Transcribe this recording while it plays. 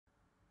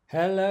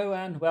Hello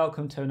and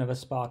welcome to another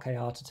Spark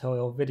AR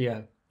tutorial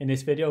video. In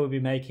this video we'll be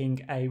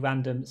making a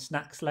random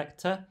snack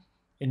selector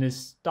in the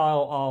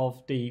style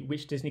of the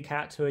which Disney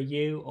character are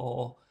you,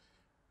 or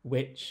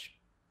which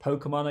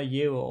Pokemon are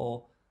you,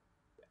 or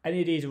any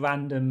of these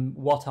random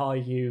what are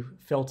you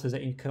filters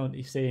that you're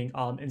currently seeing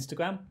on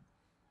Instagram.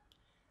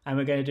 And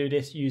we're going to do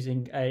this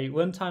using a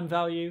runtime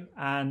value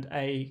and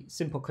a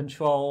simple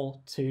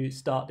control to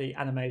start the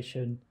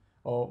animation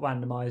or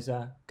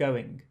randomizer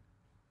going.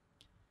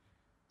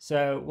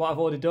 So what I've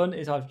already done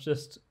is I've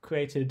just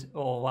created,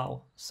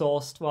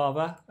 sourced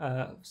rather,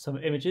 some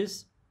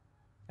images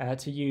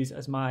to use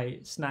as my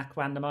snack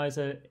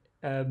randomizer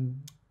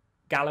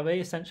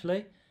gallery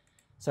essentially.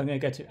 So I'm going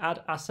to go to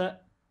add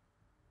asset,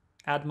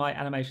 add my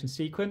animation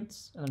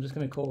sequence, and I'm just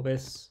going to call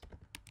this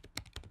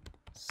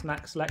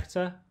snack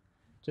selector,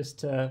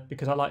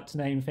 because I like to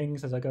name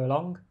things as I go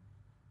along.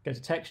 Go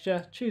to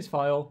texture, choose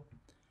file,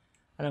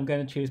 and I'm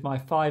going to choose my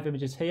 5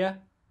 images here.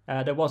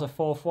 There was a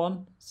 4th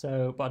one,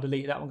 but I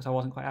deleted that one because I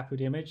wasn't quite happy with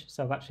the image.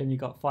 So I've actually only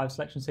got 5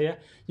 selections here.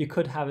 You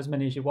could have as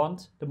many as you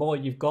want. The more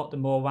you've got, the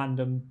more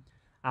random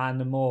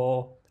and the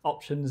more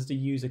options the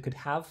user could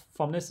have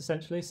from this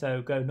essentially.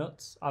 So go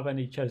nuts. I've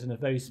only chosen a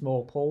very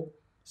small pool.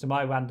 So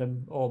my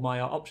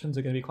options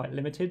are going to be quite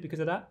limited because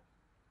of that.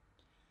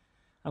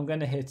 I'm going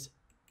to hit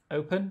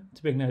open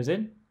to bring those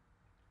in.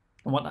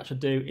 And what that should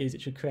do is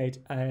it should create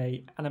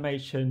a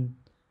animation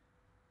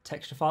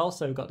texture file.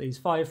 So we've got these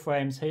 5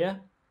 frames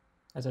here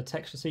as a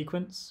texture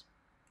sequence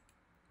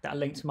that are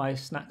linked to my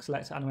snack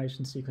selector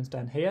animation sequence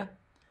down here.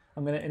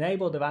 I'm going to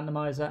enable the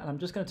randomizer and I'm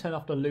just going to turn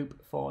off the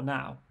loop for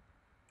now.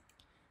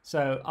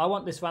 So I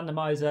want this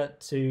randomizer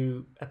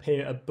to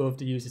appear above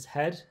the user's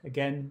head,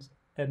 again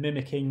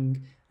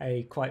mimicking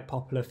a quite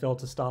popular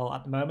filter style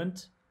at the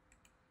moment.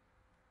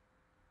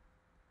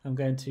 I'm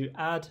going to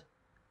add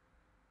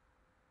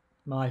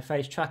my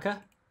face tracker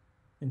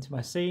into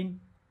my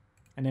scene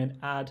and then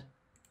add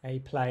a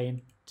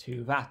plane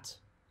to that,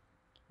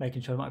 making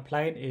sure my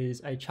plane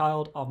is a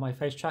child of my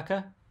face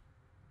tracker.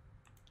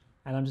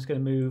 And I'm just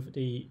going to move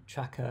the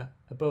tracker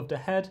above the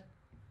head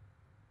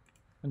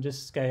and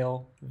just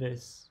scale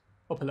this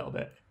up a little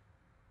bit.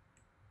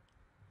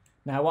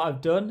 Now what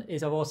I've done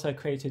is I've also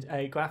created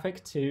a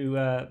graphic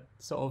to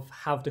sort of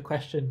have the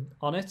question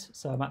on it.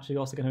 So I'm actually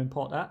also going to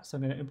import that. So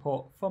I'm going to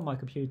import from my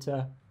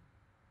computer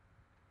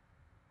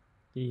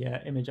the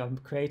image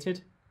I've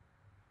created.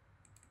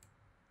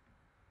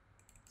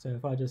 So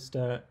if I just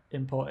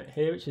import it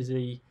here, which is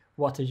the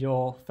what is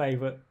your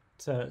favorite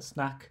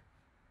snack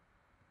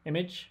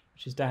image,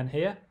 which is down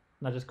here.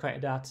 And I just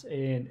created that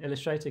in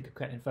Illustrator. You could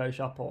create it in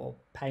Photoshop or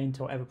Paint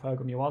or whatever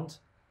program you want.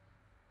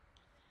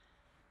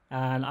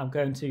 And I'm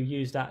going to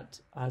use that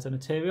as a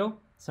material.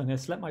 So I'm going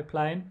to select my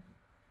plane.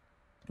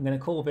 I'm going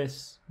to call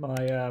this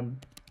my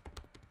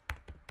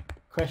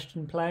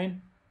question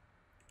plane.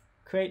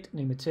 Create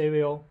new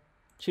material.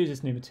 Choose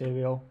this new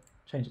material.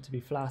 Change it to be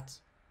flat.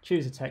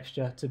 Choose a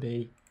texture to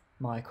be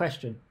my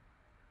question.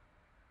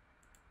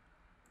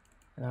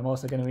 And I'm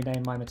also going to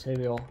rename my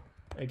material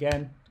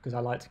again because I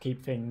like to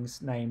keep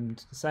things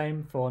named the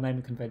same for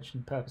naming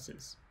convention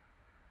purposes.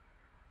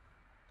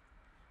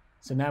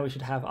 So now we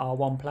should have our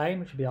one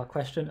plane, which would be our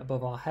question,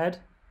 above our head.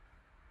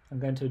 I'm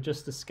going to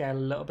adjust the scale a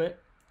little bit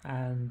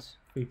and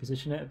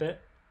reposition it a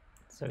bit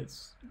so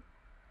it's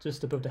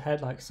just above the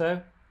head like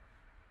so.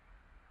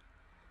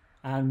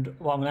 And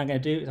what I'm now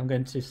going to do is I'm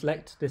going to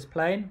select this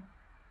plane,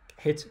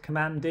 hit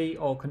Command D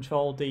or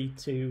Control D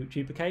to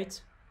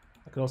duplicate.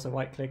 I could also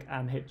right click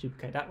and hit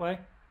duplicate that way.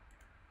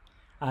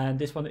 And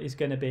this one is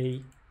going to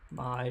be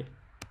my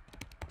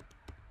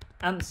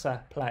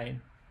answer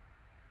plane.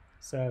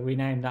 So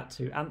rename that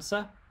to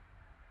answer.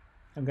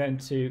 I'm going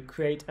to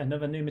create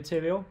another new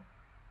material.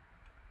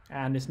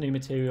 And this new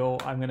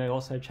material I'm going to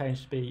also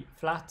change to be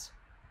flat.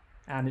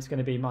 And it's going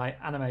to be my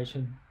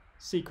animation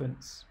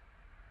sequence.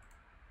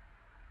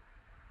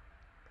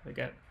 There we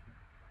go.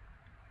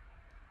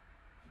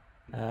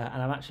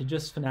 And I'm actually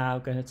just for now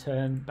going to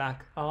turn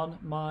back on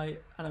my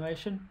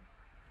animation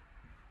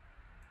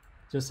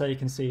just so you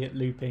can see it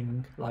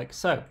looping like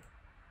so.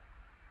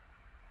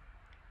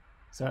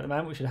 So at the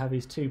moment we should have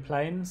these 2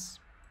 planes,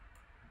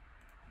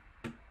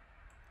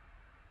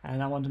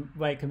 and I want to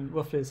make them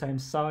roughly the same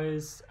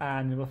size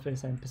and roughly the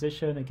same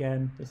position.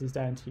 Again, this is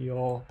down to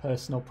your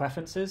personal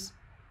preferences.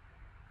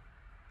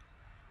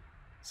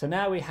 So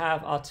now we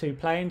have our 2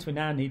 planes. We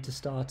now need to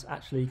start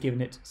actually giving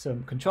it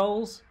some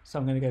controls. So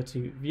I'm going to go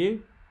to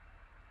View,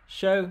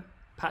 Show,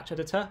 Patch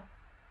Editor,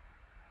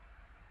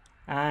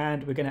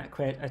 and we're going to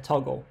create a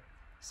toggle.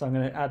 So I'm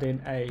going to add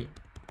in a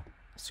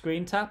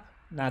screen tap.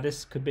 Now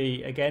this could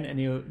be, again,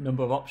 any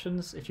number of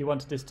options. If you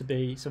wanted this to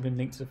be something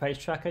linked to the face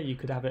tracker, you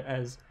could have it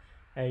as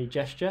a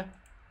gesture.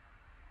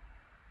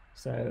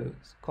 So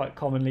quite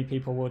commonly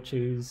people will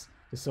choose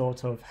the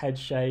sort of head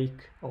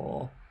shake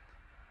or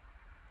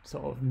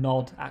sort of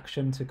nod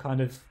action to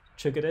kind of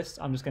trigger this.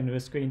 I'm just going to do a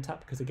screen tap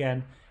because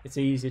again it's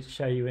easier to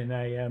show you in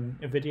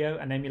a video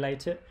and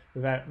emulate it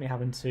without me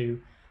having to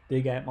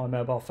dig out my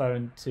mobile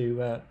phone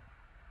to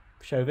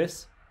show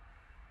this.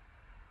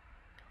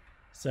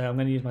 So I'm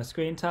going to use my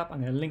screen tap. I'm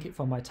going to link it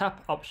from my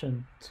tap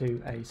option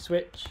to a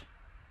switch.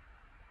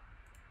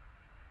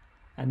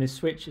 And this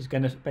switch is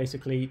going to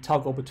basically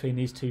toggle between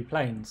these two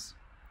planes.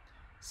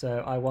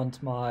 So I want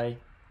a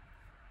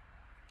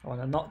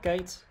NOT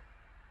gate,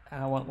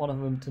 and I want one of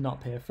them to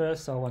not appear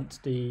first. So I want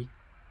the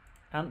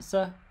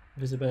answer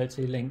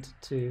visibility linked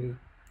to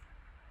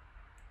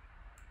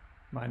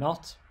my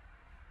NOT,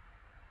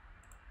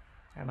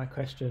 and my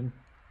question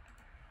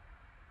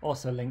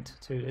also linked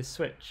to this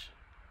switch.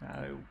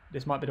 Now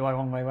this might be the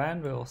wrong way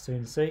around, we'll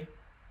soon see.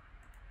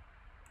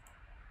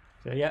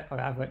 So yeah, I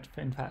have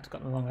in fact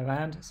got the wrong way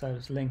around, so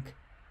just link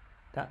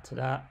that to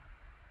that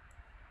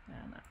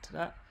and that to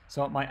that.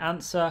 So I want my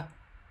answer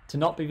to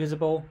not be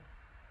visible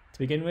to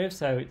begin with,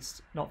 so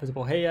it's not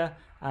visible here,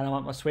 and I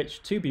want my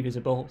switch to be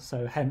visible,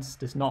 so hence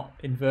this not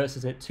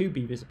inverses it to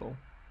be visible,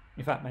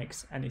 if that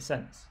makes any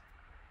sense.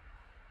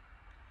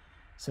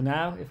 So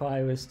now if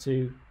I was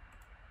to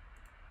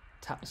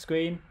tap the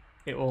screen,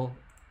 it will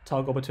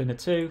toggle between the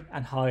two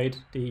and hide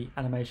the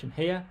animation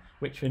here,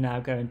 which we're now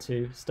going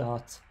to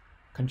start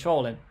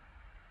controlling.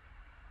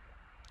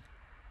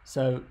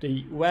 So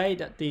the way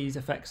that these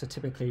effects are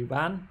typically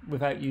ran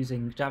without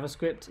using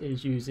JavaScript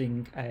is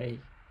using a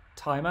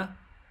timer.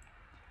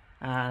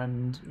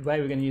 And the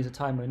way we're going to use a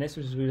timer in this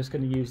is we're just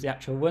going to use the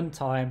actual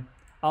runtime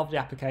of the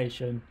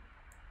application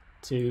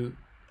to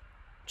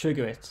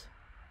trigger it.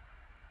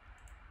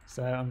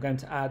 So I'm going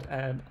to add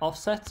an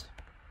offset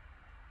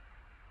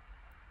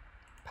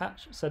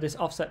patch. So this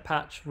offset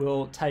patch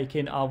will take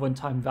in our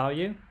runtime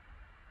value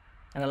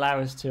and allow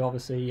us to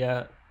obviously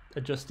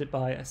adjust it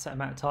by a set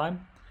amount of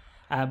time.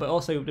 But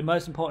also, the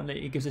most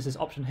importantly, it gives us this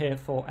option here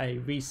for a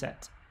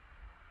reset.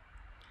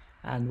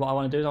 And what I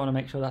want to do is I want to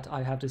make sure that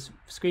I have this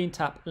screen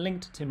tap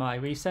linked to my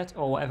reset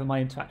or whatever my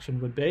interaction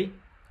would be.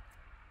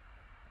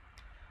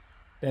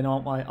 Then I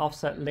want my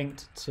offset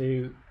linked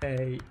to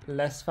a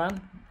less than,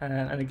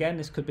 and again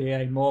this could be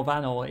a more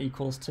than or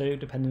equals to,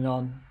 depending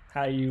on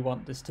how you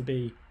want this to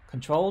be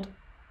controlled.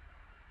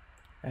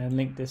 And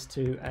link this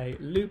to a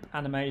loop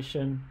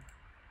animation.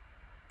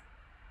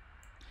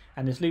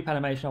 And this loop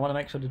animation, I want to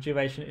make sure the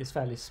duration is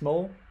fairly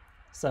small.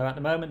 So at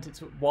the moment it's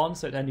 1,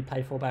 so it only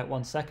play for about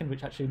 1 second,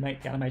 which actually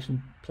make the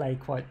animation play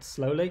quite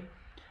slowly.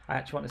 I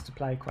actually want this to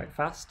play quite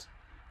fast.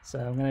 So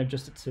I'm going to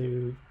adjust it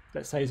to,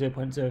 let's say,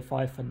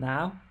 0.05 for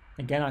now.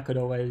 Again, I could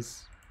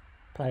always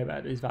play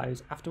about these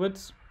values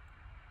afterwards.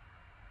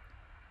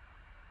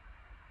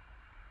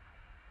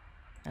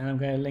 And I'm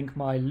going to link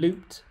my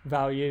looped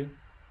value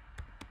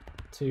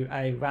to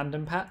a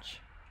random patch.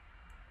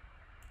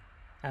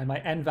 And my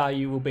end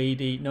value will be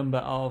the number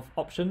of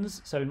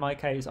options. So in my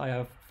case, I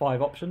have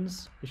 5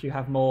 options. If you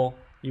have more,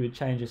 you would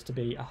change this to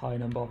be a high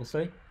number,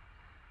 obviously.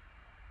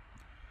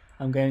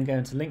 I'm going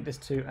to link this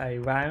to a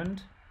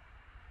round,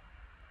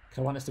 because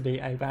I want this to be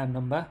a round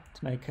number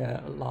to make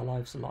our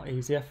lives a lot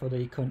easier for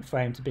the current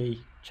frame to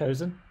be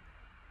chosen.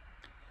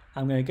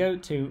 I'm going to go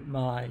to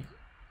my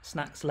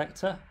snack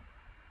selector,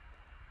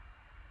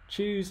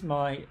 choose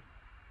my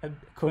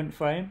current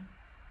frame,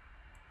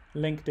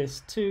 link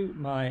this to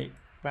my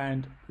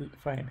round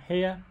frame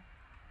here,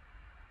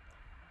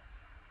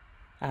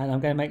 and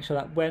I'm going to make sure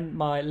that when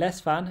my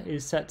less than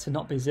is set to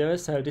not be 0,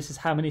 so this is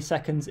how many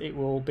seconds it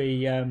will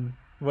be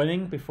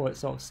running before it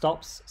sort of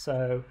stops.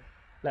 So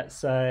let's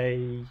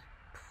say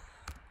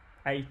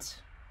 8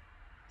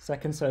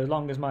 seconds, so as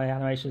long as my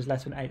animation is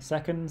less than 8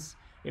 seconds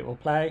it will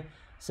play.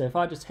 So if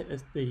I just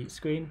hit the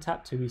screen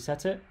tap to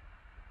reset it,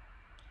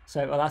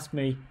 so it'll ask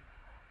me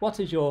what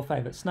is your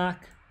favourite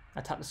snack.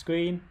 I tap the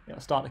screen,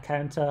 it'll start the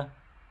counter.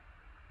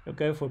 It'll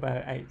go for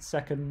about 8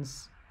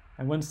 seconds,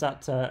 and once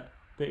that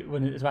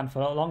when it's ran for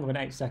longer than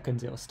 8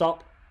 seconds, it'll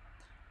stop,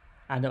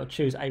 and it'll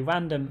choose a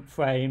random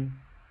frame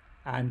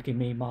and give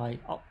me my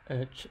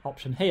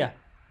option here.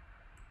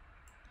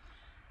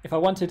 If I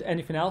wanted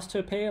anything else to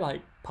appear,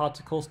 like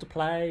particles to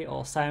play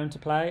or sound to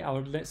play, I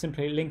would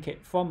simply link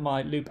it from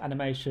my loop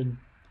animation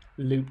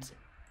looped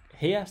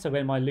here. So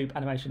when my loop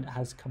animation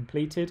has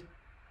completed,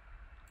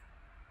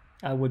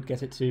 I would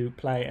get it to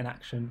play an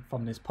action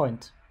from this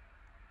point.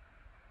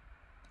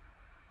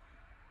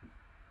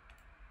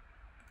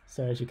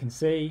 So as you can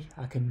see,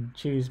 I can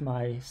choose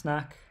my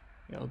snack,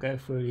 it'll go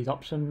through these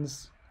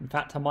options. In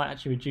fact, I might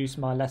actually reduce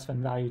my less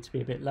than value to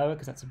be a bit lower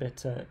because that's a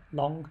bit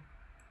long.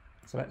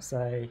 So let's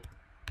say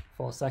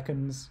 4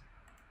 seconds.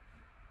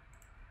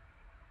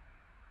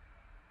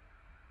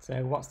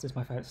 So what's this,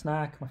 my favourite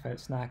snack? My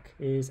favourite snack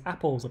is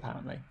apples,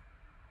 apparently.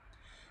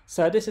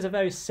 So this is a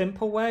very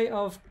simple way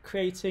of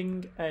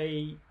creating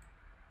a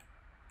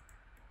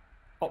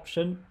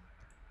option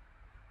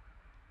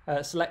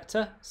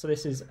selector. So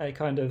this is a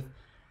kind of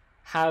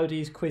how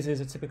these quizzes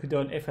are typically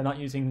done if they're not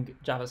using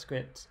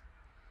JavaScript.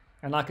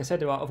 And like I said,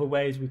 there are other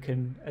ways we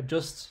can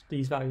adjust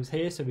these values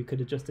here. So we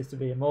could adjust this to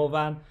be a more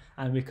than,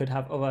 and we could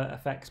have other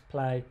effects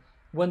play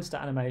once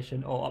the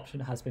animation or option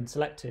has been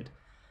selected.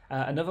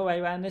 Another way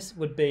around this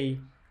would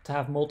be to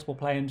have multiple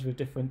planes with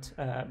different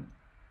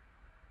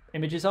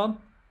images on,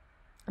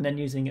 and then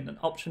using an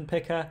option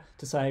picker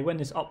to say when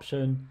this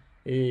option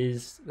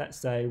is, let's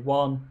say,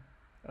 1,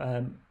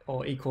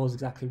 or equals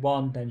exactly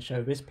 1, then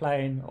show this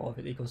plane, or if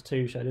it equals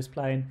 2, show this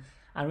plane.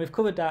 And we've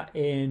covered that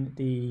in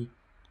the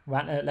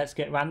Let's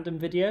Get Random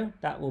video.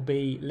 That will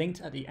be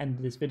linked at the end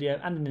of this video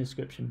and in the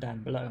description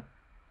down below.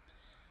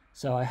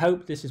 So I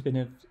hope this has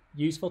been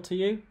useful to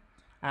you,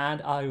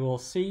 and I will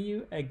see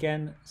you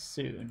again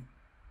soon.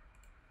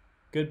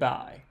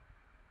 Goodbye.